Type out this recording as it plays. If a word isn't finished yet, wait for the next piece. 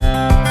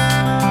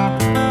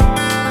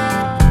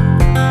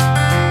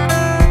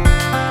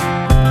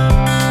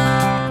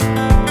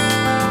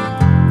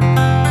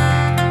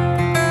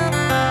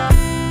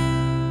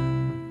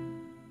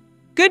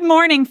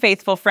morning,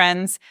 faithful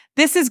friends.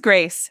 This is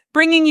Grace,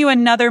 bringing you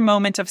another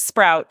moment of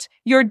Sprout,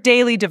 your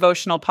daily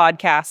devotional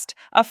podcast,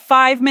 a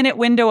 5-minute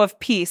window of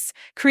peace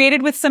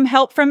created with some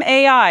help from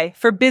AI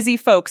for busy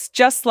folks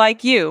just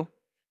like you.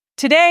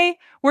 Today,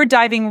 we're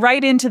diving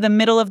right into the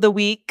middle of the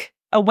week,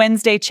 a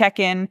Wednesday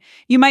check-in.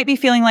 You might be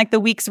feeling like the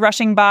week's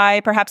rushing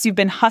by. Perhaps you've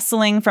been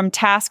hustling from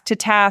task to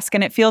task,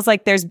 and it feels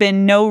like there's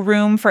been no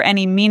room for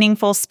any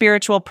meaningful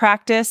spiritual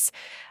practice.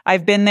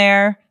 I've been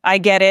there. I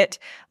get it.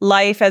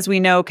 Life, as we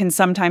know, can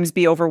sometimes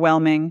be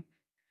overwhelming.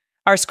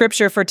 Our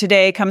scripture for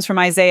today comes from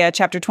Isaiah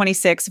chapter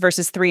 26,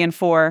 verses 3 and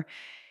 4.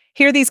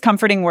 Hear these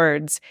comforting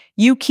words.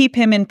 You keep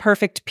him in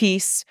perfect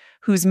peace,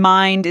 whose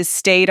mind is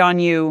stayed on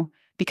you,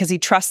 because he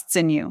trusts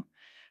in you.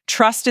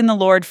 Trust in the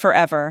Lord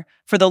forever,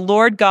 for the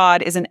Lord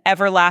God is an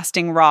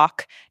everlasting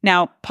rock.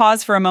 Now,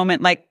 pause for a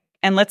moment,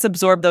 and let's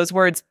absorb those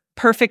words.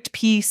 Perfect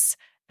peace,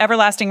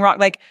 everlasting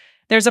rock.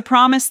 There's a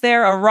promise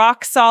there, a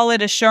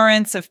rock-solid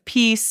assurance of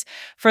peace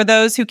for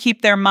those who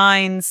keep their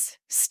minds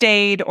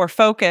stayed or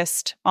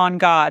focused on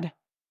God.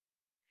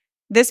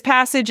 This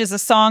passage is a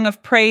song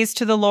of praise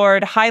to the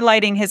Lord,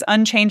 highlighting his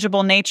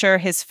unchangeable nature,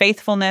 his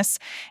faithfulness,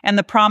 and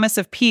the promise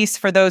of peace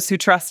for those who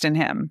trust in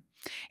him.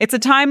 It's a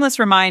timeless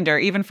reminder,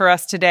 even for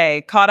us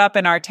today, caught up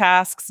in our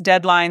tasks,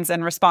 deadlines,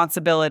 and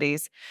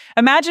responsibilities.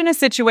 Imagine a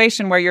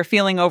situation where you're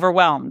feeling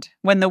overwhelmed,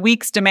 when the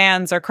week's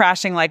demands are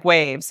crashing like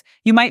waves.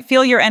 You might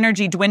feel your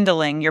energy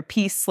dwindling, your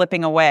peace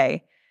slipping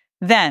away.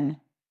 Then,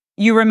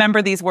 you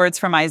remember these words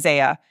from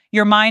Isaiah.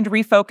 Your mind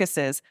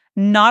refocuses,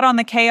 not on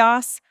the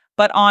chaos,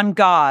 but on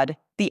God,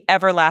 the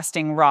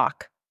everlasting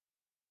rock.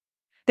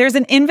 There's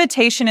an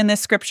invitation in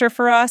this scripture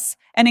for us,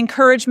 an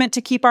encouragement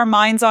to keep our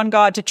minds on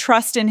God, to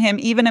trust in him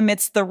even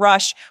amidst the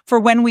rush, for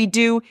when we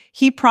do,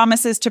 he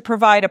promises to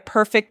provide a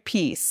perfect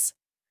peace.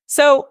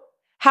 So,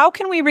 how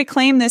can we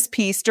reclaim this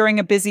peace during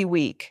a busy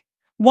week?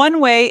 One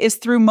way is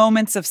through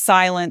moments of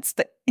silence,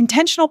 the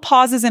intentional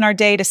pauses in our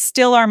day to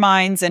still our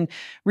minds and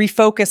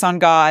refocus on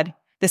God.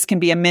 This can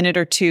be a minute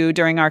or two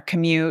during our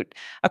commute,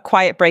 a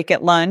quiet break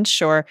at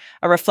lunch, or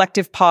a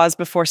reflective pause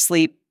before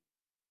sleep.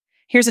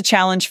 Here's a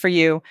challenge for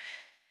you.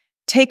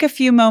 Take a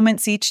few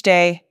moments each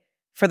day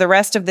for the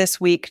rest of this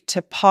week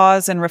to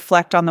pause and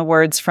reflect on the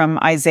words from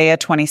Isaiah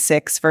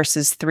 26,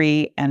 verses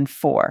 3 and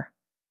 4.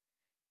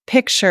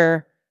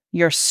 Picture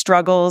your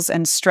struggles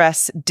and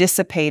stress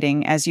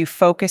dissipating as you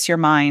focus your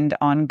mind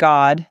on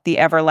God, the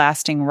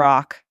everlasting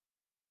rock.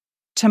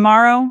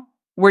 Tomorrow,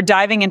 we're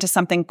diving into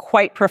something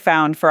quite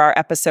profound for our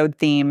episode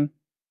theme: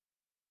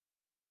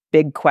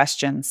 big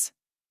questions.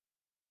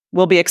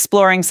 We'll be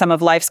exploring some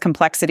of life's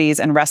complexities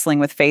and wrestling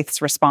with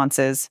faith's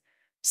responses.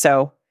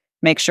 So,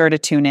 make sure to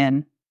tune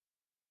in.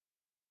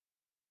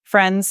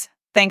 Friends,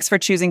 thanks for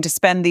choosing to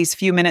spend these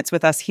few minutes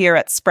with us here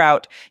at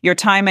Sprout. Your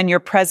time and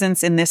your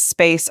presence in this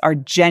space are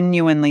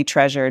genuinely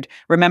treasured.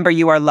 Remember,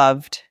 you are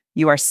loved,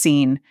 you are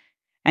seen,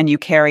 and you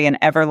carry an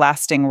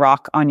everlasting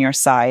rock on your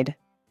side.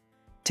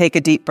 Take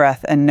a deep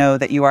breath and know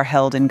that you are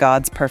held in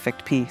God's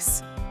perfect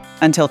peace.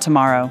 Until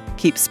tomorrow,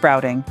 keep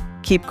sprouting,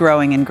 keep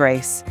growing in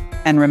grace,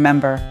 and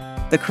remember,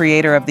 the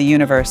Creator of the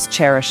universe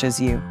cherishes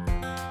you.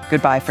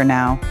 Goodbye for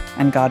now,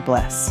 and God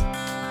bless.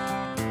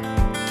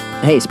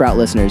 Hey, Sprout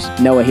listeners,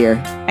 Noah here.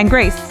 And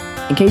Grace.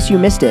 In case you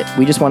missed it,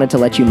 we just wanted to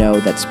let you know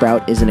that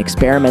Sprout is an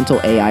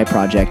experimental AI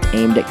project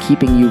aimed at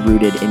keeping you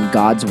rooted in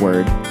God's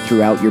Word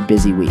throughout your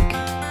busy week.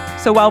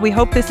 So while we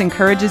hope this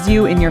encourages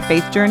you in your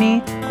faith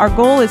journey, our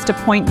goal is to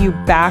point you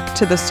back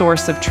to the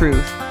source of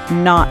truth,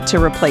 not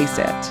to replace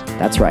it.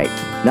 That's right.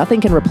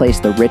 Nothing can replace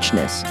the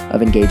richness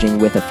of engaging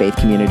with a faith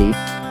community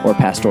or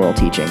pastoral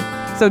teaching.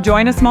 So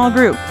join a small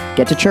group.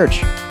 Get to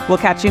church. We'll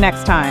catch you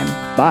next time.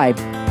 Bye.